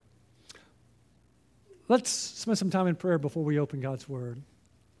Let's spend some time in prayer before we open God's Word.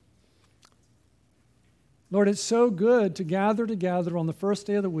 Lord, it's so good to gather together on the first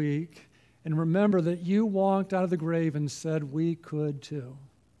day of the week and remember that you walked out of the grave and said we could too.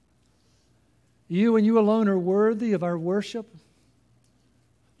 You and you alone are worthy of our worship.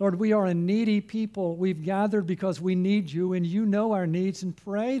 Lord, we are a needy people. We've gathered because we need you, and you know our needs, and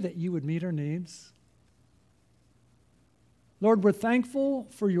pray that you would meet our needs. Lord, we're thankful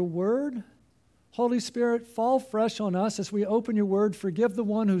for your word. Holy Spirit, fall fresh on us as we open your word. Forgive the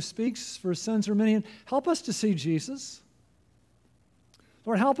one who speaks, for sins are many, and help us to see Jesus.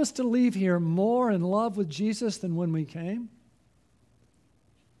 Lord, help us to leave here more in love with Jesus than when we came.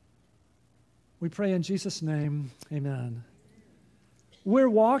 We pray in Jesus' name, amen. We're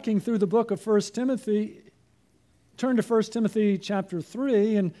walking through the book of 1 Timothy. Turn to 1 Timothy chapter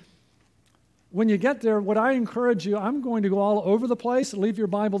 3, and when you get there, what I encourage you, I'm going to go all over the place. Leave your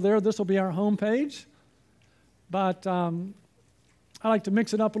Bible there. This will be our home page. But I like to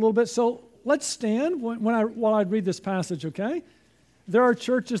mix it up a little bit. So let's stand while I read this passage, okay? There are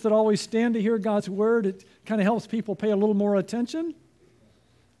churches that always stand to hear God's word. It kind of helps people pay a little more attention.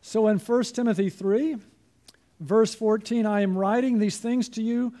 So in 1 Timothy 3, verse 14, I am writing these things to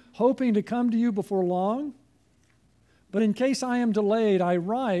you, hoping to come to you before long. But in case I am delayed, I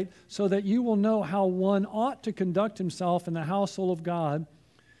write so that you will know how one ought to conduct himself in the household of God,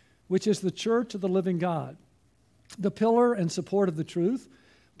 which is the church of the living God, the pillar and support of the truth.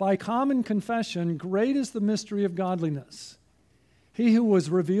 By common confession, great is the mystery of godliness. He who was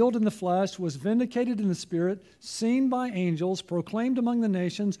revealed in the flesh was vindicated in the spirit, seen by angels, proclaimed among the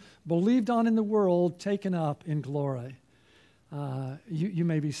nations, believed on in the world, taken up in glory. You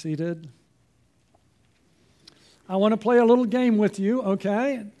may be seated. I want to play a little game with you,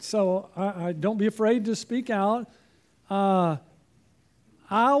 okay? So don't be afraid to speak out. Our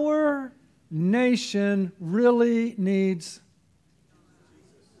nation really needs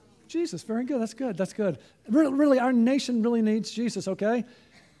Jesus. Very good. That's good. That's good. Really, our nation really needs Jesus, okay?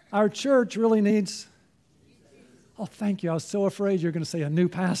 Our church really needs... Oh, thank you. I was so afraid you were going to say a new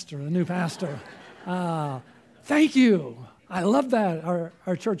pastor. Thank you. I love that.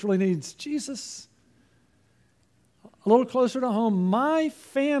 Our church really needs Jesus. A little closer to home, my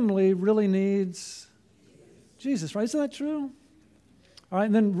family really needs Jesus, right? Isn't that true? All right,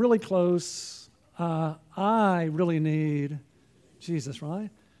 and then really close, I really need Jesus, right?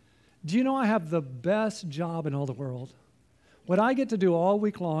 Do you know I have the best job in all the world? What I get to do all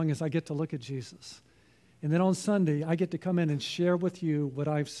week long is I get to look at Jesus. And then on Sunday, I get to come in and share with you what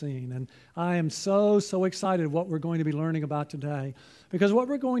I've seen. And I am so excited what we're going to be learning about today. Because what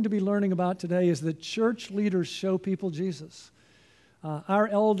we're going to be learning about today is that church leaders show people Jesus. Our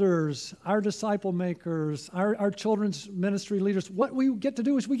elders, our disciple makers, our children's ministry leaders, what we get to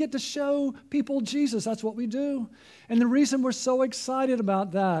do is we get to show people Jesus. That's what we do. And the reason we're so excited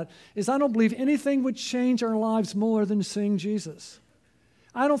about that is I don't believe anything would change our lives more than seeing Jesus.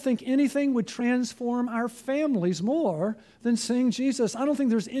 I don't think anything would transform our families more than seeing Jesus. I don't think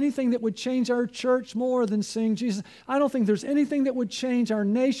there's anything that would change our church more than seeing Jesus. I don't think there's anything that would change our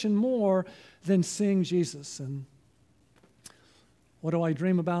nation more than seeing Jesus. And what do I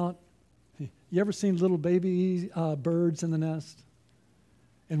dream about? You ever seen little baby birds in the nest?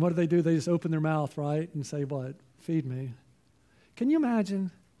 And what do? They just open their mouth, right? And say, what? Feed me. Can you imagine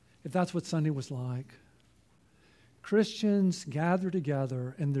if that's what Sunday was like? Christians gathered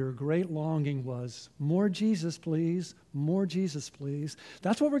together, and their great longing was, more Jesus, please, more Jesus, please.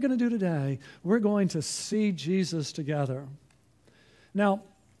 That's what we're going to do today. We're going to see Jesus together. Now,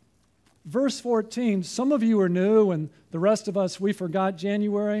 verse 14, some of you are new, and the rest of us, we forgot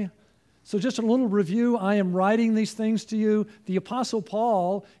January. So just a little review. I am writing these things to you. The Apostle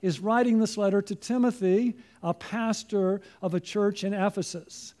Paul is writing this letter to Timothy, a pastor of a church in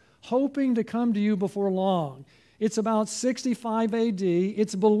Ephesus, hoping to come to you before long. It's about 65 AD.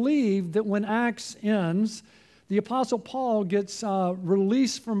 It's believed that when Acts ends, the Apostle Paul gets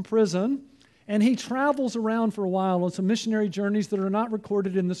released from prison, and he travels around for a while on some missionary journeys that are not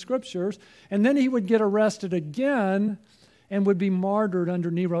recorded in the Scriptures, and then he would get arrested again and would be martyred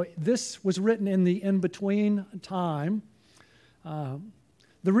under Nero. This was written in the in-between time. The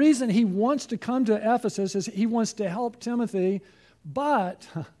reason he wants to come to Ephesus is he wants to help Timothy, but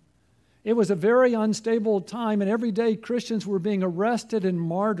it was a very unstable time, and every day Christians were being arrested and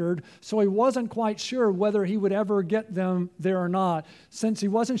martyred, so he wasn't quite sure whether he would ever get them there or not. Since he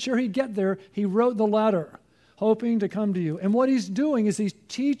wasn't sure he'd get there, he wrote the letter, hoping to come to you. And what he's doing is he's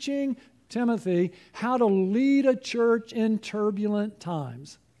teaching Timothy how to lead a church in turbulent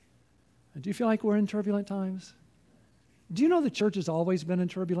times. Do you feel like we're in turbulent times? Do you know the church has always been in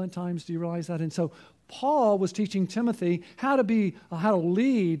turbulent times? Do you realize that? And so Paul was teaching Timothy how to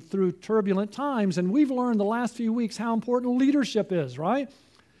lead through turbulent times. And we've learned the last few weeks how important leadership is, right?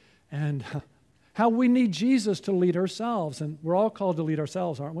 And how we need Jesus to lead ourselves. And we're all called to lead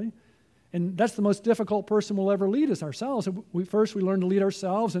ourselves, aren't we? And that's the most difficult person we'll ever lead is ourselves. First we learn to lead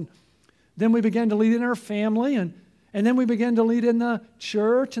ourselves, and then we begin to lead in our family, and then we begin to lead in the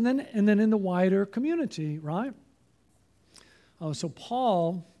church, and then in the wider community, right? So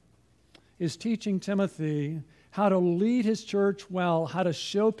Paul is teaching Timothy how to lead his church well, how to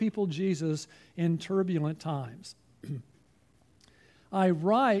show people Jesus in turbulent times. I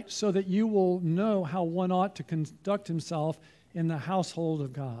write so that you will know how one ought to conduct himself in the household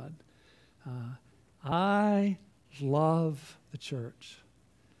of God. I love the church.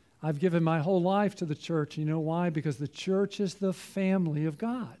 I've given my whole life to the church. You know why? Because the church is the family of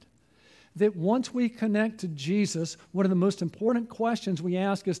God. That once we connect to Jesus, one of the most important questions we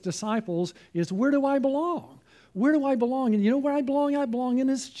ask as disciples is, where do I belong? Where do I belong? And you know where I belong? I belong in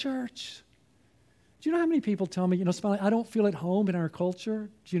His church. Do you know how many people tell me, Smiley, I don't feel at home in our culture?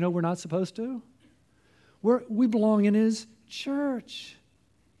 Do you know we're not supposed to? We belong in His church.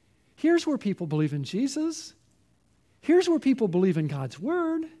 Here's where people believe in Jesus. Here's where people believe in God's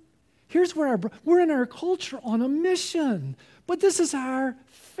Word. Here's where we're in our culture on a mission. But this is our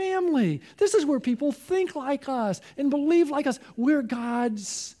family. This is where people think like us and believe like us. We're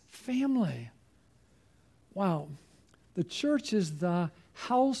God's family. Wow. The church is the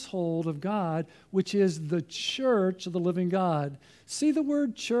household of God, which is the church of the living God. See the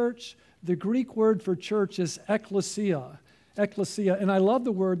word church? The Greek word for church is ekklesia. Ekklesia. And I love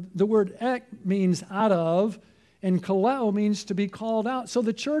the word. The word ek means out of, and kaleo means to be called out. So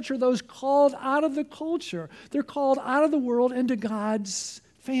the church are those called out of the culture. They're called out of the world into God's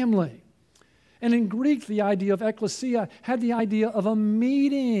family. And in Greek, the idea of ekklesia had the idea of a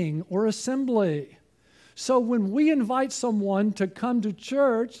meeting or assembly. So when we invite someone to come to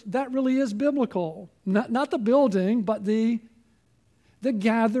church, that really is biblical. Not the building, but the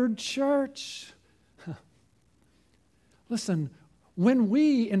gathered church. Listen, when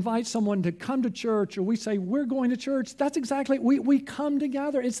we invite someone to come to church or we say we're going to church, that's exactly, we come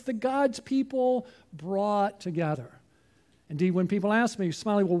together. It's the God's people brought together. Indeed, when people ask me,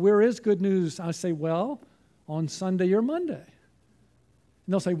 Smiley, well, where is Good News? I say, well, on Sunday or Monday.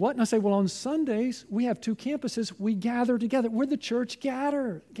 And they'll say, what? And I say, well, on Sundays, we have 2 campuses. We gather together. We're the church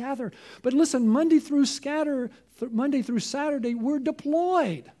gathered. But listen, Monday through Saturday, we're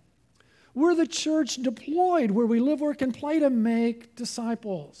deployed. We're the church deployed where we live, work, and play to make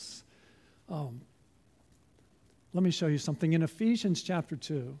disciples. Let me show you something in Ephesians chapter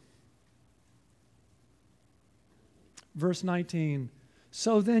 2, verse 19.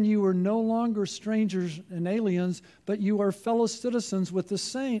 So then you are no longer strangers and aliens, but you are fellow citizens with the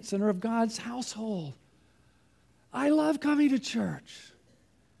saints and are of God's household. I love coming to church.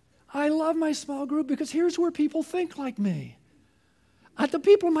 I love my small group because here's where people think like me. The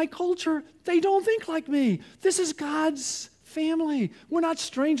people in my culture, they don't think like me. This is God's family. We're not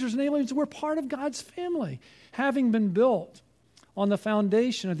strangers and aliens. We're part of God's family. Having been built on the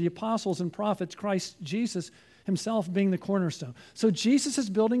foundation of the apostles and prophets, Christ Jesus Himself being the cornerstone. So Jesus is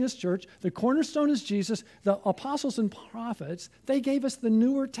building His church. The cornerstone is Jesus. The apostles and prophets, they gave us the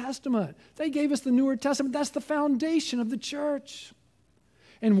Newer Testament. That's the foundation of the church.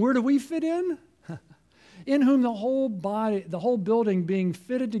 And where do we fit in? In whom the whole body, the whole building being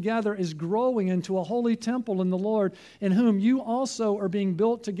fitted together is growing into a holy temple in the Lord, in whom you also are being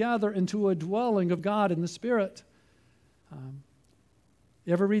built together into a dwelling of God in the Spirit.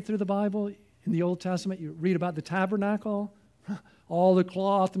 You ever read through the Bible? In the Old Testament, you read about the tabernacle, all the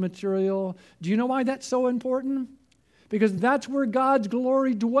cloth, the material. Do you know why that's so important? Because that's where God's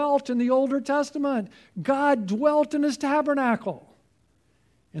glory dwelt in the Older Testament. God dwelt in His tabernacle.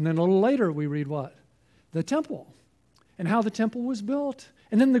 And then a little later we read what? The temple, and how the temple was built.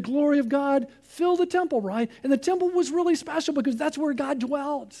 And then the glory of God filled the temple, right? And the temple was really special because that's where God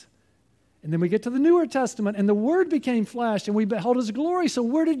dwelt. And then we get to the Newer Testament, and the Word became flesh, and we beheld His glory. So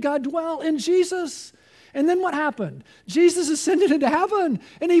where did God dwell? In Jesus. And then what happened? Jesus ascended into heaven,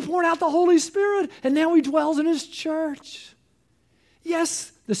 and He poured out the Holy Spirit, and now He dwells in His church.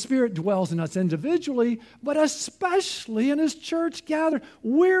 Yes, the Spirit dwells in us individually, but especially in His church gathered.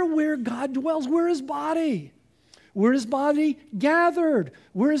 We're where God dwells. We're His body. We're His body gathered.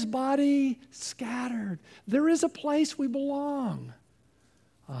 We're His body scattered. There is a place we belong.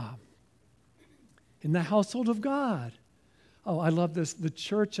 In the household of God. Oh, I love this. The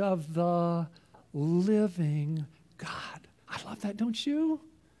church of the living God. I love that, don't you?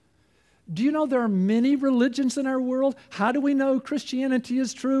 Do you know there are many religions in our world? How do we know Christianity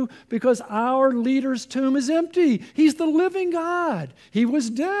is true? Because our leader's tomb is empty. He's the living God. He was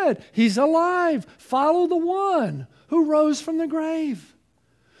dead. He's alive. Follow the one who rose from the grave.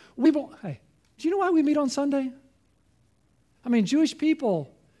 Hey, do you know why we meet on Sunday? I mean, Jewish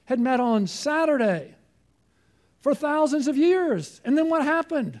people had met on Saturday for thousands of years. And then what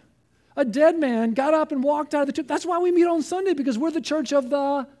happened? A dead man got up and walked out of the tomb. That's why we meet on Sunday, because we're the church of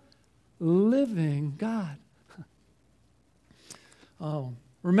the living God. Oh,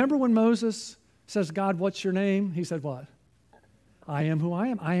 remember when Moses says, God, what's your name? He said what? I am who I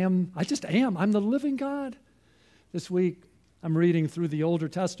am. I just am. I'm the living God. This week, I'm reading through the Older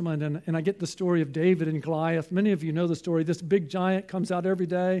Testament, and I get the story of David and Goliath. Many of you know the story. This big giant comes out every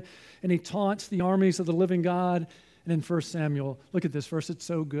day, and he taunts the armies of the living God. And in 1 Samuel, look at this verse. It's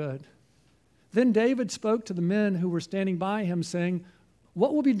so good. Then David spoke to the men who were standing by him, saying,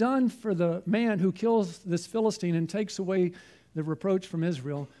 what will be done for the man who kills this Philistine and takes away the reproach from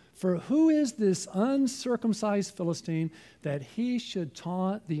Israel? For who is this uncircumcised Philistine that he should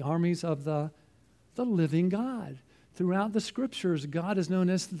taunt the armies of the living God? Throughout the scriptures, God is known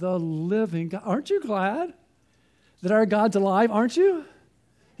as the living God. Aren't you glad that our God's alive? Aren't you?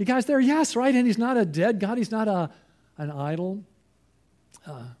 You guys there? Yes, right? And he's not a dead God. He's not an idol.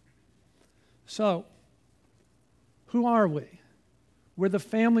 So, who are we? We're the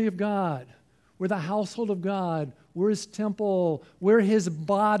family of God. We're the household of God. We're His temple. We're His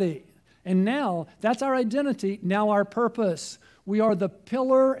body. And now, that's our identity. Now our purpose. We are the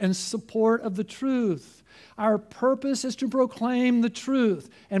pillar and support of the truth. Our purpose is to proclaim the truth,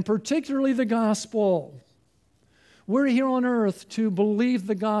 and particularly the gospel. We're here on earth to believe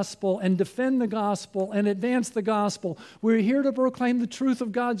the gospel and defend the gospel and advance the gospel. We're here to proclaim the truth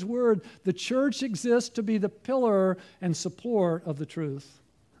of God's word. The church exists to be the pillar and support of the truth.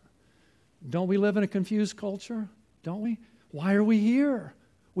 Don't we live in a confused culture? Don't we? Why are we here?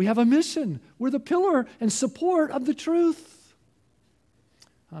 We have a mission. We're the pillar and support of the truth.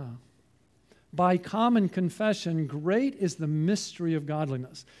 By common confession, great is the mystery of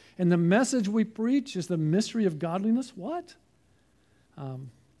godliness. And the message we preach is the mystery of godliness. What?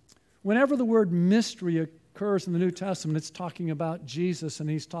 Whenever the word mystery occurs in the New Testament, it's talking about Jesus and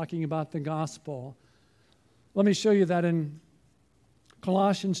he's talking about the gospel. Let me show you that in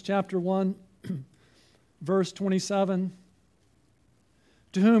Colossians chapter 1, verse 27.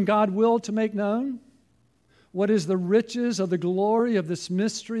 To whom God willed to make known what is the riches of the glory of this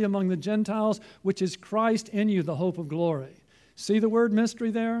mystery among the Gentiles, which is Christ in you, the hope of glory. See the word mystery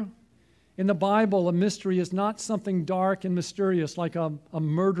there? In the Bible, a mystery is not something dark and mysterious like a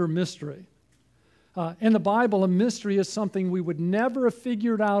murder mystery. In the Bible, a mystery is something we would never have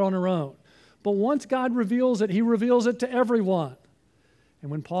figured out on our own. But once God reveals it, He reveals it to everyone.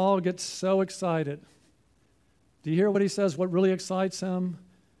 And when Paul gets so excited, do you hear what he says, what really excites him?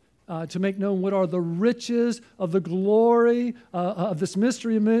 To make known what are the riches of the glory of this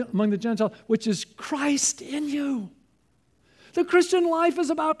mystery among the Gentiles, which is Christ in you. The Christian life is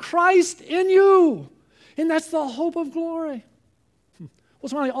about Christ in you. And that's the hope of glory. Well,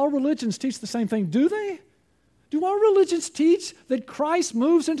 it's funny, all religions teach the same thing, do they? Do all religions teach that Christ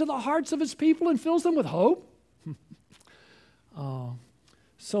moves into the hearts of His people and fills them with hope? Oh,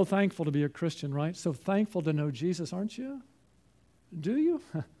 so thankful to be a Christian, right? So thankful to know Jesus, aren't you? Do you?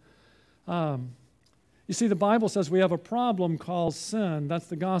 You see, the Bible says we have a problem called sin. That's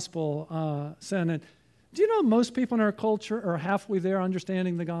the gospel sin. And do you know most people in our culture are halfway there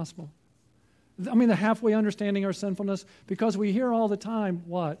understanding the gospel? I mean, they're halfway understanding our sinfulness because we hear all the time,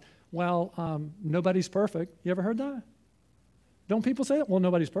 what? Well, nobody's perfect. You ever heard that? Don't people say that? Well,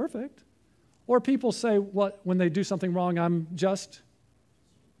 nobody's perfect. Or people say, what, when they do something wrong, I'm just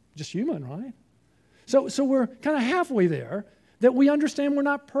human, right? So we're kind of halfway there, that we understand we're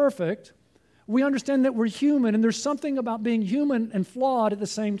not perfect. We understand that we're human, and there's something about being human and flawed at the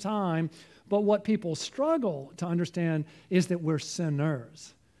same time. But what people struggle to understand is that we're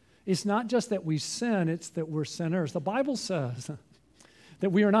sinners. It's not just that we sin, it's that we're sinners. The Bible says that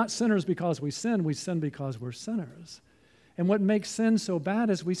we are not sinners because we sin because we're sinners. And what makes sin so bad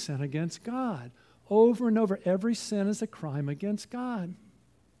is we sin against God. Over and over, every sin is a crime against God.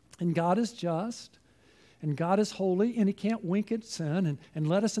 And God is just, and God is holy, and He can't wink at sin and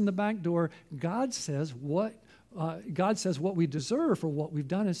let us in the back door. God says what we deserve for what we've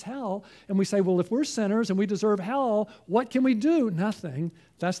done is hell. And we say, well, if we're sinners and we deserve hell, what can we do? Nothing.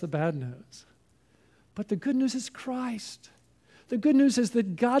 That's the bad news. But the good news is Christ. The good news is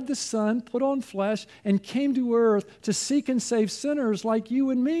that God the Son put on flesh and came to earth to seek and save sinners like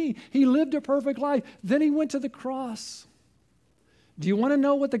you and me. He lived a perfect life. Then He went to the cross. Do you want to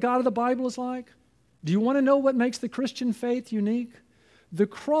know what the God of the Bible is like? Do you want to know what makes the Christian faith unique? The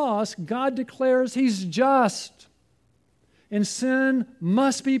cross, God declares He's just, and sin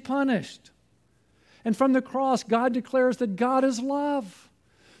must be punished. And from the cross, God declares that God is love.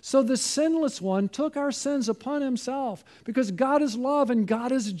 So the sinless one took our sins upon Himself because God is love and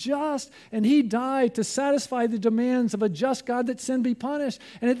God is just, and He died to satisfy the demands of a just God that sin be punished.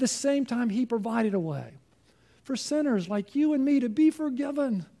 And at the same time, He provided a way for sinners like you and me to be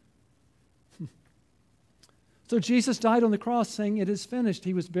forgiven. So Jesus died on the cross saying, "It is finished."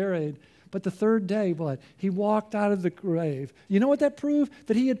 He was buried. But the third day, what? He walked out of the grave. You know what that proved?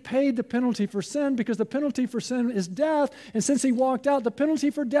 That He had paid the penalty for sin, because the penalty for sin is death. And since He walked out, the penalty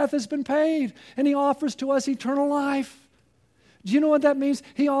for death has been paid. And He offers to us eternal life. Do you know what that means?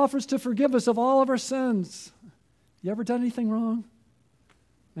 He offers to forgive us of all of our sins. You ever done anything wrong?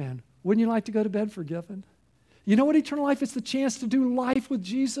 Man, wouldn't you like to go to bed forgiven? You know what eternal life is? It's the chance to do life with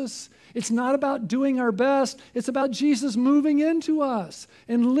Jesus. It's not about doing our best. It's about Jesus moving into us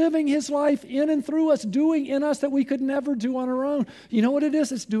and living His life in and through us, doing in us that we could never do on our own. You know what it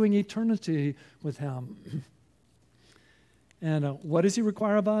is? It's doing eternity with Him. And what does He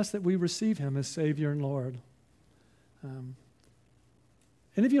require of us? That we receive Him as Savior and Lord.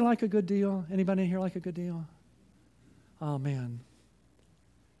 Any of you like a good deal? Anybody in here like a good deal? Oh, man.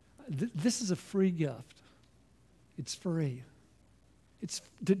 This is a free gift. It's free.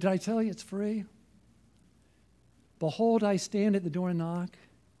 Did I tell you it's free? Behold, I stand at the door and knock.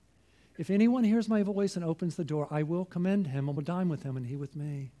 If anyone hears my voice and opens the door, I will come in to him and will dine with him and he with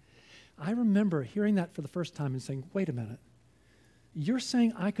me. I remember hearing that for the first time and saying, wait a minute. You're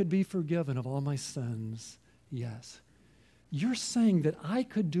saying I could be forgiven of all my sins? Yes. You're saying that I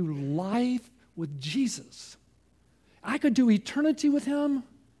could do life with Jesus. I could do eternity with Him?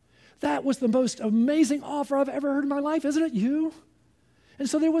 That was the most amazing offer I've ever heard in my life, isn't it you? And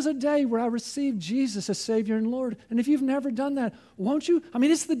so there was a day where I received Jesus as Savior and Lord. And if you've never done that, won't you? I mean,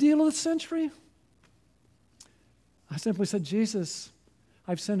 it's the deal of the century. I simply said, Jesus,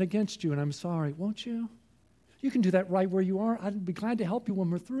 I've sinned against you and I'm sorry. Won't you? You can do that right where you are. I'd be glad to help you when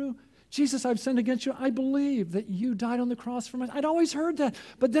we're through. Jesus, I've sinned against you. I believe that you died on the cross for me. I'd always heard that,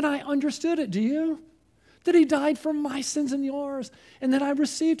 but then I understood it. Do you? That He died for my sins and yours, and that I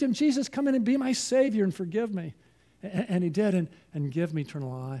received Him. Jesus, come in and be my Savior and forgive me. And He did, and give me eternal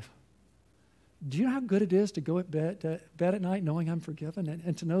life. Do you know how good it is to go to bed at night knowing I'm forgiven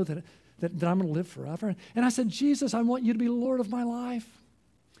and to know that I'm going to live forever? And I said, Jesus, I want you to be Lord of my life.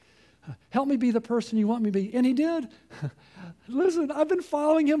 Help me be the person you want me to be. And He did. Listen, I've been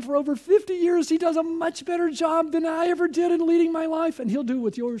following Him for over 50 years. He does a much better job than I ever did in leading my life, and He'll do it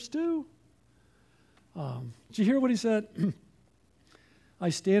with yours too. Did you hear what He said? I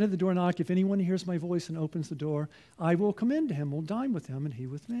stand at the door and knock. If anyone hears my voice and opens the door, I will come in to him, will dine with him, and he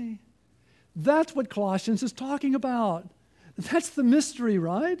with me. That's what Colossians is talking about. That's the mystery,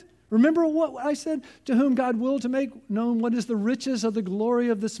 right? Remember what I said? To whom God willed to make known what is the riches of the glory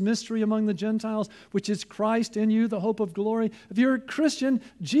of this mystery among the Gentiles, which is Christ in you, the hope of glory. If you're a Christian,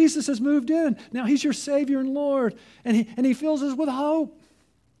 Jesus has moved in. Now He's your Savior and Lord, and He fills us with hope.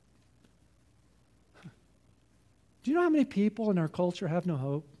 Do you know how many people in our culture have no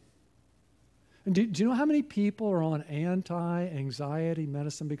hope? And do you know how many people are on anti-anxiety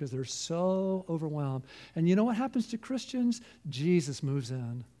medicine because they're so overwhelmed? And you know what happens to Christians? Jesus moves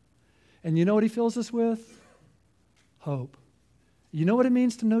in. And you know what He fills us with? Hope. You know what it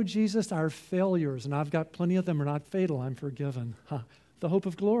means to know Jesus? Our failures, and I've got plenty of them, are not fatal. I'm forgiven. The hope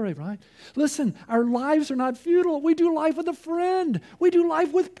of glory, right? Listen, our lives are not futile. We do life with a friend. We do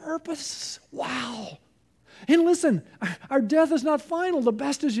life with purpose. Wow. And listen, our death is not final. The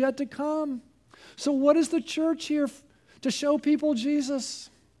best is yet to come. So what is the church here to show people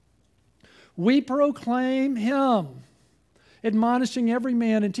Jesus? We proclaim Him, admonishing every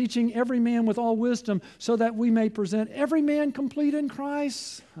man and teaching every man with all wisdom, so that we may present every man complete in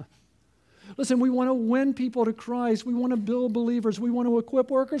Christ. Listen, we want to win people to Christ. We want to build believers. We want to equip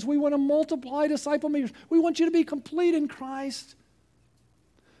workers. We want to multiply disciple makers. We want you to be complete in Christ.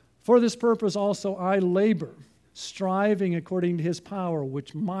 For this purpose also I labor, striving according to His power,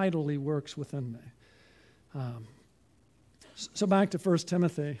 which mightily works within me. So back to 1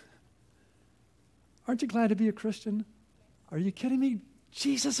 Timothy. Aren't you glad to be a Christian? Are you kidding me?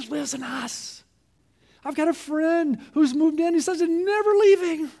 Jesus lives in us. I've got a friend who's moved in. He says he's never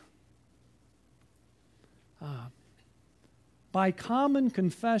leaving. By common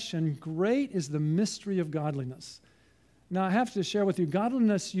confession, great is the mystery of godliness. Now, I have to share with you,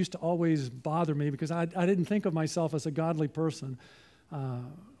 godliness used to always bother me because I didn't think of myself as a godly person.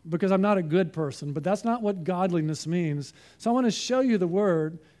 because I'm not a good person, but that's not what godliness means. So I want to show you the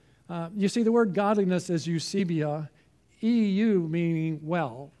word. You see, the word godliness is eusebia, E-U meaning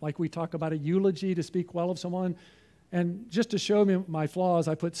well, like we talk about a eulogy to speak well of someone. And just to show me my flaws,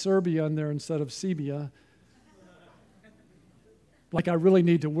 I put Serbia in there instead of Sebia. Like I really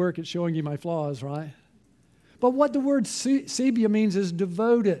need to work at showing you my flaws, right? But what the word Sebia means is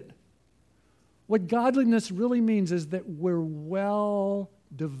devoted. What godliness really means is that we're well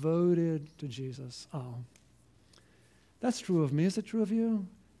devoted to Jesus. Oh, that's true of me. Is it true of you?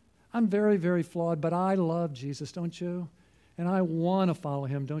 I'm very, very flawed, but I love Jesus, don't you? And I want to follow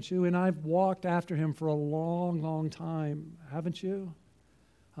him, don't you? And I've walked after him for a long, long time, haven't you?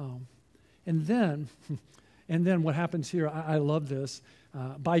 Oh, and then what happens here, I love this.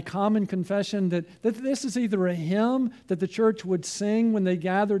 By common confession that this is either a hymn that the church would sing when they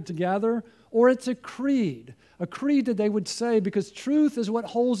gathered together, or it's a creed that they would say because truth is what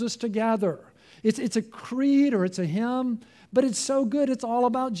holds us together. It's a creed or it's a hymn, but it's so good. It's all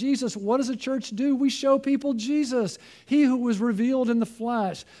about Jesus. What does a church do? We show people Jesus, he who was revealed in the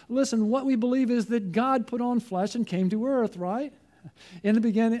flesh. Listen, what we believe is that God put on flesh and came to earth, right? In the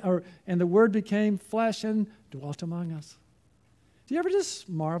beginning, and the Word became flesh and dwelt among us. Do you ever just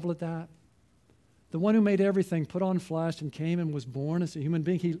marvel at that? The one who made everything put on flesh and came and was born as a human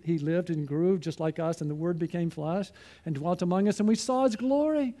being. He lived and grew just like us, and the Word became flesh and dwelt among us, and we saw his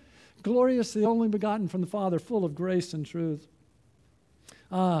glory. Glorious, the only begotten from the Father, full of grace and truth.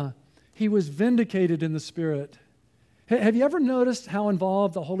 He was vindicated in the Spirit. Have you ever noticed how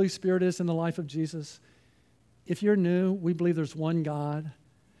involved the Holy Spirit is in the life of Jesus? If you're new, we believe there's one God,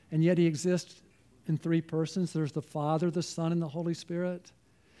 and yet he exists in three persons. There's the Father, the Son, and the Holy Spirit.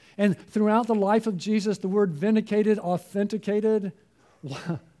 And throughout the life of Jesus, the word vindicated, authenticated,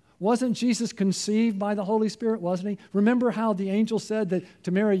 wasn't Jesus conceived by the Holy Spirit, wasn't he? Remember how the angel said that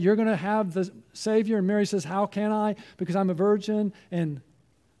to Mary, you're going to have the Savior, and Mary says, how can I? Because I'm a virgin, and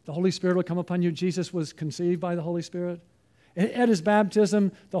the Holy Spirit will come upon you. Jesus was conceived by the Holy Spirit. At his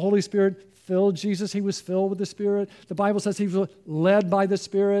baptism, the Holy Spirit filled Jesus. He was filled with the Spirit. The Bible says he was led by the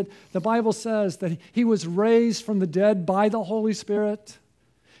Spirit. The Bible says that he was raised from the dead by the Holy Spirit.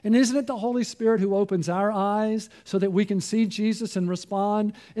 And isn't it the Holy Spirit who opens our eyes so that we can see Jesus and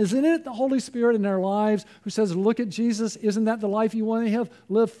respond? Isn't it the Holy Spirit in our lives who says, look at Jesus? Isn't that the life you want to have?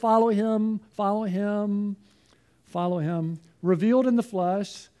 Live, follow him, follow him, follow him. Revealed in the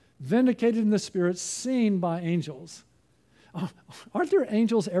flesh, vindicated in the Spirit, seen by angels. Aren't there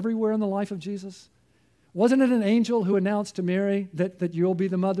angels everywhere in the life of Jesus? Wasn't it an angel who announced to Mary that you'll be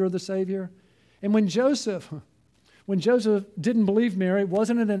the mother of the Savior? And when Joseph didn't believe Mary,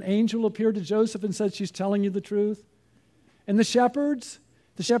 wasn't it an angel appeared to Joseph and said, she's telling you the truth? And the shepherds,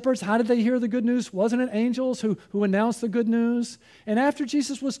 how did they hear the good news? Wasn't it angels who announced the good news? And after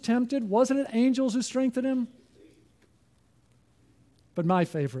Jesus was tempted, wasn't it angels who strengthened him? But my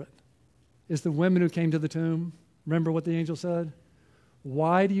favorite is the women who came to the tomb. Remember what the angel said?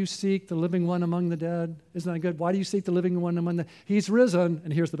 Why do you seek the living one among the dead? Isn't that good? Why do you seek the living one among the dead? He's risen,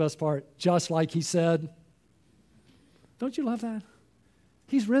 and here's the best part, just like he said. Don't you love that?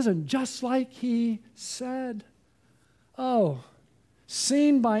 He's risen just like he said. Oh,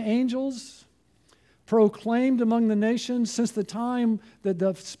 seen by angels, proclaimed among the nations since the time that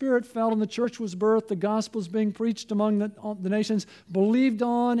the Spirit fell and the church was birthed, the gospel is being preached among the nations, believed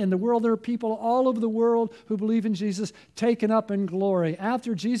on in the world. There are people all over the world who believe in Jesus, taken up in glory.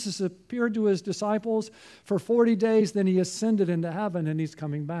 After Jesus appeared to his disciples for 40 days, then he ascended into heaven and he's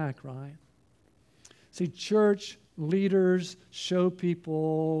coming back, right? See, church leaders show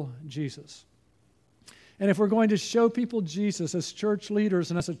people Jesus. And if we're going to show people Jesus as church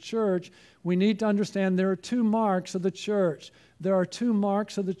leaders and as a church, we need to understand there are two marks of the church. There are two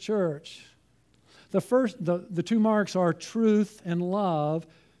marks of the church. The two marks are truth and love.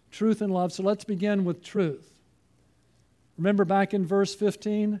 Truth and love. So let's begin with truth. Remember back in verse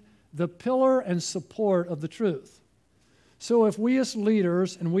 15, the pillar and support of the truth. So if we as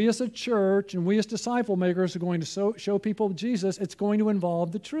leaders and we as a church and we as disciple makers are going to show people Jesus, it's going to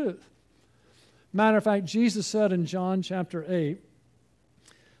involve the truth. Matter of fact, Jesus said in John chapter 8,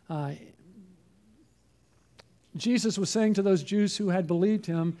 Jesus was saying to those Jews who had believed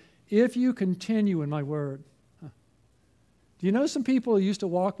him, if you continue in my word. Do you know some people who used to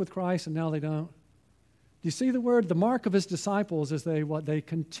walk with Christ and now they don't? Do you see the word? The mark of his disciples is they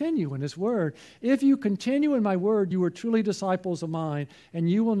continue in his word. If you continue in my word, you are truly disciples of mine, and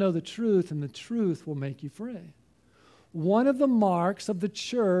you will know the truth, and the truth will make you free. One of the marks of the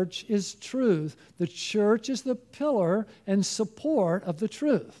church is truth. The church is the pillar and support of the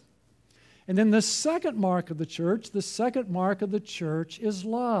truth. And then the second mark of the church is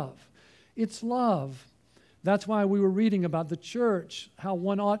love. It's love. That's why we were reading about the church, how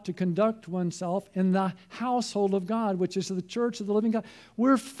one ought to conduct oneself in the household of God, which is the church of the living God.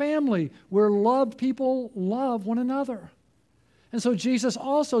 We're family. We're loved people, love one another. And so Jesus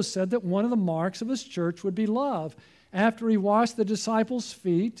also said that one of the marks of his church would be love. After he washed the disciples'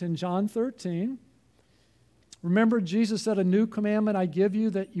 feet in John 13, remember Jesus said, "A new commandment I give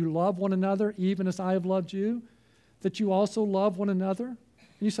you, that you love one another, even as I have loved you, that you also love one another." And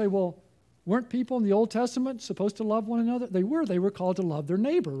you say, well, weren't people in the Old Testament supposed to love one another? They were. They were called to love their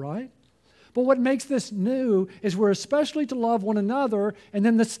neighbor, right? But what makes this new is we're especially to love one another, and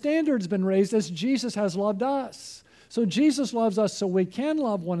then the standard's been raised as Jesus has loved us. So Jesus loves us so we can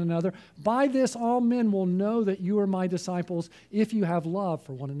love one another. By this, all men will know that you are my disciples if you have love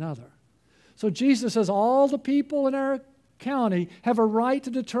for one another. So Jesus says all the people in our county have a right to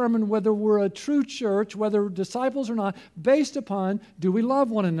determine whether we're a true church, whether we're disciples or not, based upon do we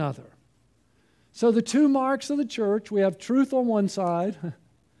love one another. So the two marks of the church, we have truth on one side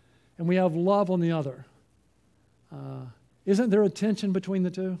and we have love on the other. Isn't there a tension between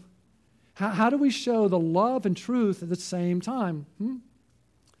the two? How do we show the love and truth at the same time?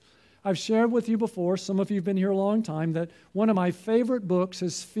 I've shared with you before, some of you have been here a long time, that one of my favorite books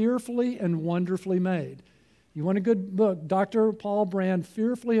is Fearfully and Wonderfully Made. You want a good book, Dr. Paul Brand,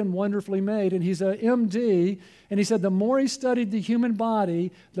 Fearfully and Wonderfully Made, and he's an MD, and he said the more he studied the human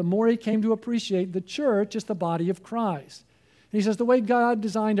body, the more he came to appreciate the church as the body of Christ. And he says the way God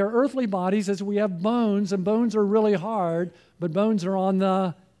designed our earthly bodies is we have bones, and bones are really hard, but bones are on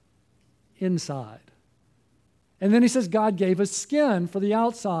the inside. And then he says God gave us skin for the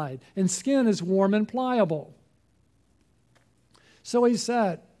outside, and skin is warm and pliable. So he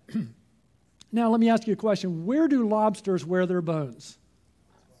said, now let me ask you a question. Where do lobsters wear their bones?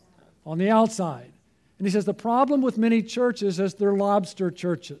 On the outside. And he says the problem with many churches is they're lobster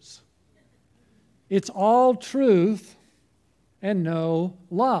churches. It's all truth and no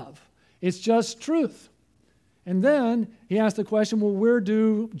love. It's just truth. And then he asked the question, well, where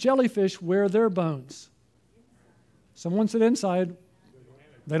do jellyfish wear their bones? Someone said inside.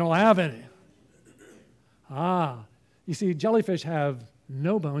 They don't have any. You see, jellyfish have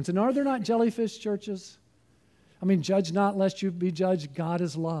no bones. And are there not jellyfish churches? I mean, judge not lest you be judged. God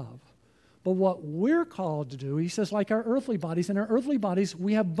is love. But what we're called to do, he says, like our earthly bodies, in our earthly bodies,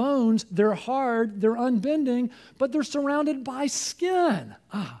 we have bones. They're hard, they're unbending, but they're surrounded by skin.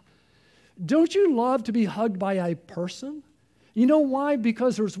 Don't you love to be hugged by a person? You know why?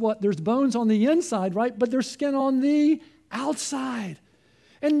 Because there's bones on the inside, right? But there's skin on the outside.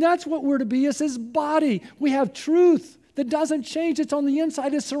 And that's what we're to be as his body. We have truth that doesn't change. It's on the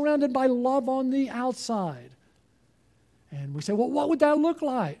inside. It's surrounded by love on the outside. And we say, well, what would that look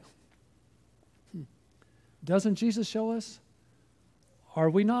like? Doesn't Jesus show us? Are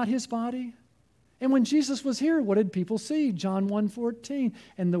we not his body? And when Jesus was here, what did people see? John 1:14.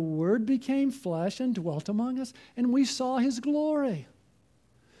 And the Word became flesh and dwelt among us, and we saw his glory.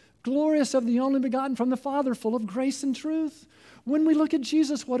 Glorious of the only begotten from the Father, full of grace and truth. When we look at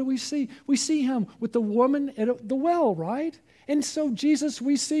Jesus, what do we see? We see him with the woman at the well, right? And so Jesus,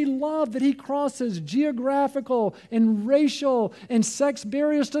 we see love, that he crosses geographical and racial and sex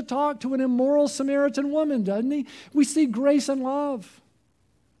barriers to talk to an immoral Samaritan woman, doesn't he? We see grace and love.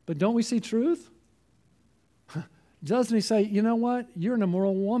 But don't we see truth? Doesn't he say, you know what? You're an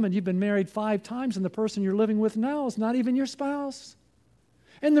immoral woman. You've been married 5 times, and the person you're living with now is not even your spouse.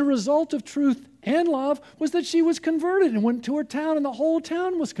 And the result of truth and love was that she was converted and went to her town, and the whole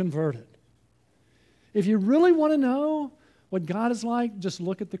town was converted. If you really want to know what God is like, just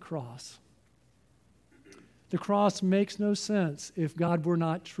look at the cross. The cross makes no sense if God were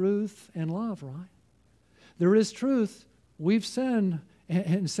not truth and love, right? There is truth. We've sinned,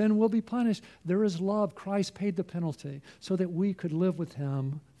 and sin will be punished. There is love. Christ paid the penalty so that we could live with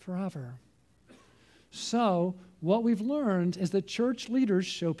him forever. So, what we've learned is that church leaders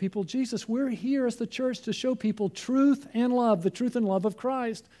show people Jesus. We're here as the church to show people truth and love, the truth and love of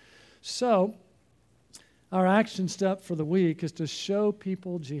Christ. So, our action step for the week is to show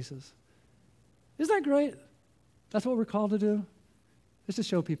people Jesus. Isn't that great? That's what we're called to do, is to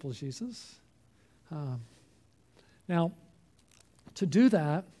show people Jesus. Now, to do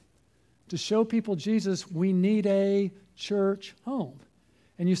that, to show people Jesus, we need a church home.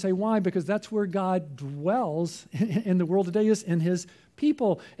 And you say, why? Because that's where God dwells in the world today, is in his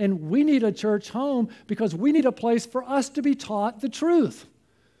people. And we need a church home because we need a place for us to be taught the truth.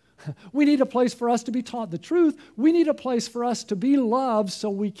 We need a place for us to be taught the truth. We need a place for us to be loved so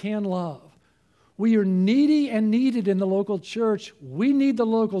we can love. We are needy and needed in the local church. We need the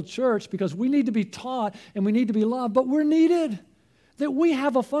local church because we need to be taught and we need to be loved, but we're needed. That we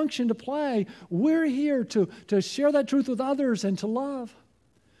have a function to play. We're here to share that truth with others and to love.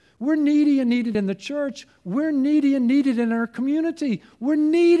 We're needy and needed in the church. We're needy and needed in our community. We're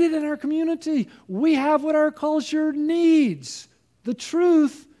needed in our community. We have what our culture needs, the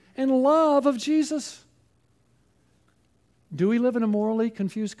truth and love of Jesus. Do we live in a morally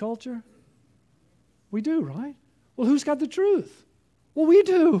confused culture? We do, right? Well, who's got the truth? Well, we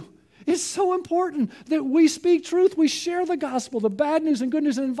do. It's so important that we speak truth. We share the gospel, the bad news and good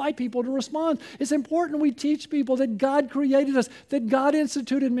news, and invite people to respond. It's important we teach people that God created us, that God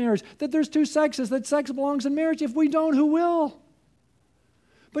instituted marriage, that there's two sexes, that sex belongs in marriage. If we don't, who will?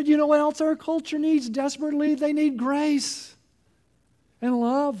 But you know what else our culture needs desperately? They need grace and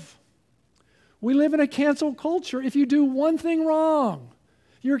love. We live in a cancel culture. If you do one thing wrong,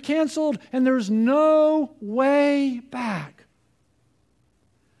 you're canceled and there's no way back.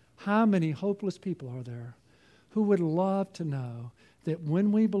 How many hopeless people are there who would love to know that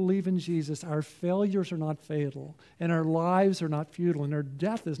when we believe in Jesus, our failures are not fatal, and our lives are not futile, and our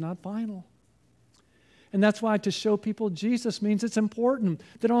death is not final? And that's why to show people Jesus means it's important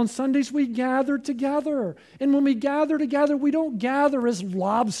that on Sundays we gather together. And when we gather together, we don't gather as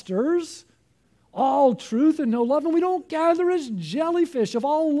lobsters, all truth and no love, and we don't gather as jellyfish of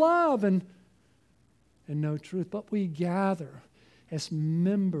all love and no truth, but we gather as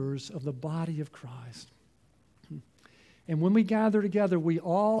members of the body of Christ. And when we gather together, we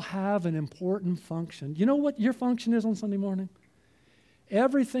all have an important function. You know what your function is on Sunday morning?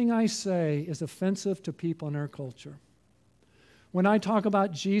 Everything I say is offensive to people in our culture. When I talk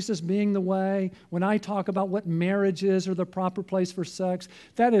about Jesus being the way, when I talk about what marriage is or the proper place for sex,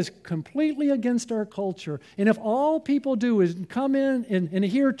 that is completely against our culture. And if all people do is come in and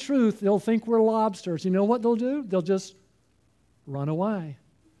hear truth, they'll think we're lobsters. You know what they'll do? They'll just run away.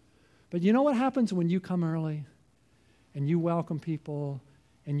 But you know what happens when you come early and you welcome people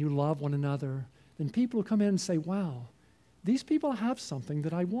and you love one another? Then people will come in and say, wow, these people have something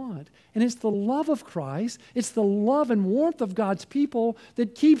that I want. And it's the love of Christ, it's the love and warmth of God's people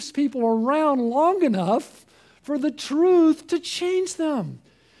that keeps people around long enough for the truth to change them.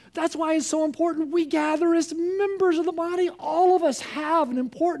 That's why it's so important we gather as members of the body. All of us have an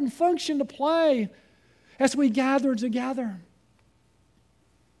important function to play as we gather together.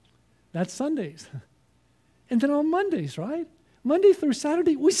 That's Sundays. And then on Mondays, right? Monday through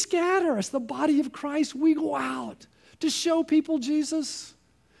Saturday, we scatter as the body of Christ. We go out to show people Jesus.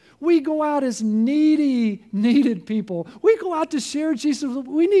 We go out as needed people. We go out to share Jesus.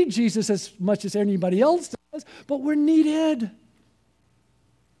 We need Jesus as much as anybody else does, but we're needed.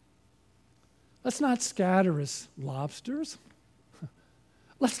 Let's not scatter as lobsters.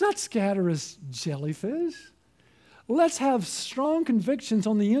 Let's not scatter as jellyfish. Let's have strong convictions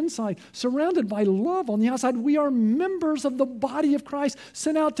on the inside, surrounded by love on the outside. We are members of the body of Christ,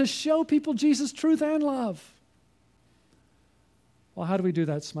 sent out to show people Jesus' truth and love. Well, how do we do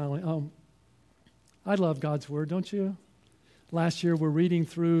that, Smiling? I love God's Word, don't you? Last year, we're reading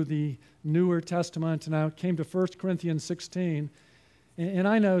through the Newer Testament, and I came to 1 Corinthians 16. And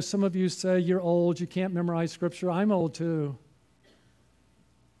I know some of you say you're old, you can't memorize Scripture. I'm old too.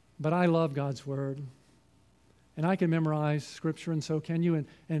 But I love God's Word. And I can memorize Scripture, and so can you.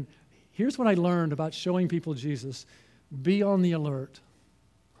 And here's what I learned about showing people Jesus. Be on the alert.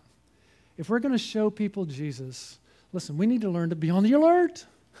 If we're going to show people Jesus, listen, we need to learn to be on the alert.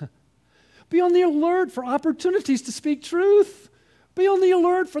 Be on the alert for opportunities to speak truth. Be on the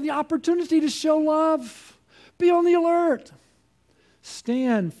alert for the opportunity to show love. Be on the alert.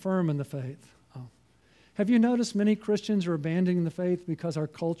 Stand firm in the faith. Have you noticed many Christians are abandoning the faith because our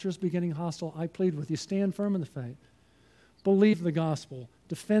culture is beginning hostile? I plead with you, stand firm in the faith. Believe the gospel.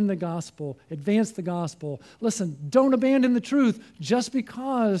 Defend the gospel. Advance the gospel. Listen, don't abandon the truth just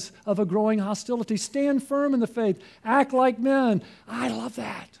because of a growing hostility. Stand firm in the faith. Act like men. I love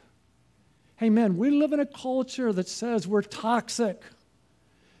that. Hey, men, we live in a culture that says we're toxic.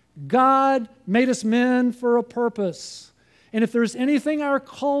 God made us men for a purpose. And if there's anything our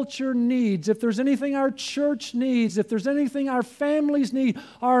culture needs, if there's anything our church needs, if there's anything our families need,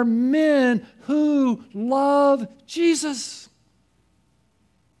 are men who love Jesus.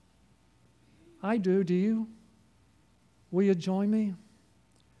 I do you? Will you join me?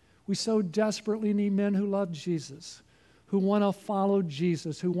 We so desperately need men who love Jesus, who want to follow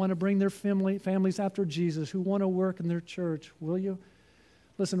Jesus, who want to bring their families after Jesus, who want to work in their church. Will you?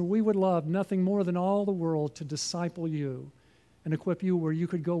 Listen, we would love nothing more than all the world to disciple you and equip you where you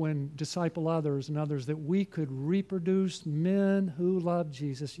could go and disciple others and others, that we could reproduce men who love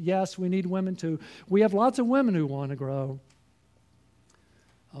Jesus. Yes, we need women too. We have lots of women who want to grow.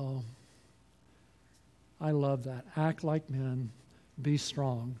 Oh, I love that. Act like men. Be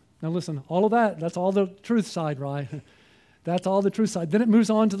strong. Now listen, all of that, that's all the truth side, right? That's all the truth side. Then it moves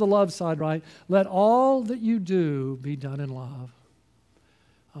on to the love side, right? Let all that you do be done in love.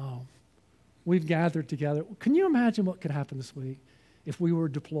 Oh, we've gathered together. Can you imagine what could happen this week if we were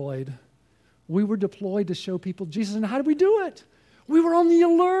deployed? We were deployed to show people Jesus. And how did we do it? We were on the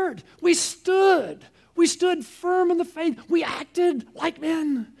alert. We stood. We stood firm in the faith. We acted like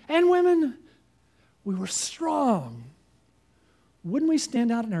men and women. We were strong. Wouldn't we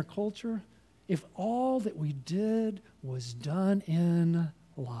stand out in our culture if all that we did was done in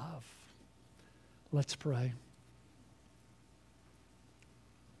love? Let's pray.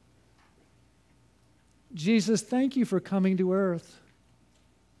 Jesus, thank you for coming to earth.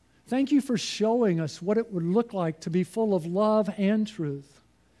 Thank you for showing us what it would look like to be full of love and truth.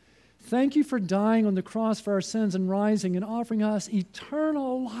 Thank you for dying on the cross for our sins and rising and offering us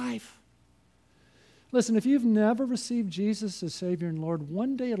eternal life. Listen, if you've never received Jesus as Savior and Lord,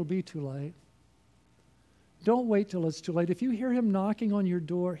 one day it'll be too late. Don't wait till it's too late. If you hear him knocking on your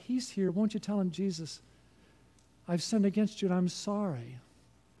door, he's here. Won't you tell him, Jesus, I've sinned against you and I'm sorry.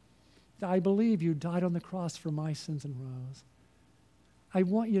 I believe you died on the cross for my sins and rose. I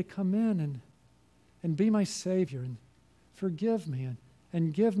want you to come in and be my Savior and forgive me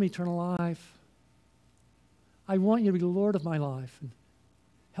and give me eternal life. I want you to be the Lord of my life and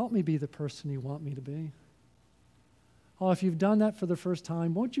help me be the person you want me to be. Oh, if you've done that for the first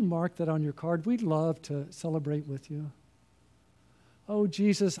time, won't you mark that on your card? We'd love to celebrate with you. Oh,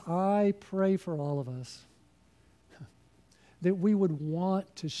 Jesus, I pray for all of us that we would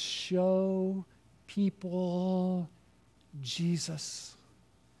want to show people Jesus.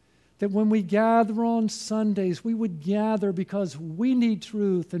 That when we gather on Sundays, we would gather because we need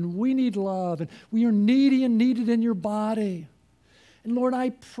truth and we need love and we are needy and needed in your body. And Lord, I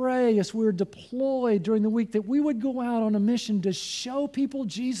pray as we're deployed during the week that we would go out on a mission to show people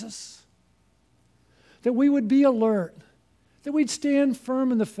Jesus. That we would be alert. That we'd stand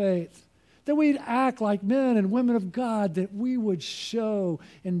firm in the faith. That we'd act like men and women of God. That we would show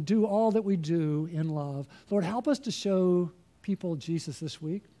and do all that we do in love. Lord, help us to show people Jesus this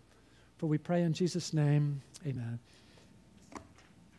week. For we pray in Jesus' name, amen.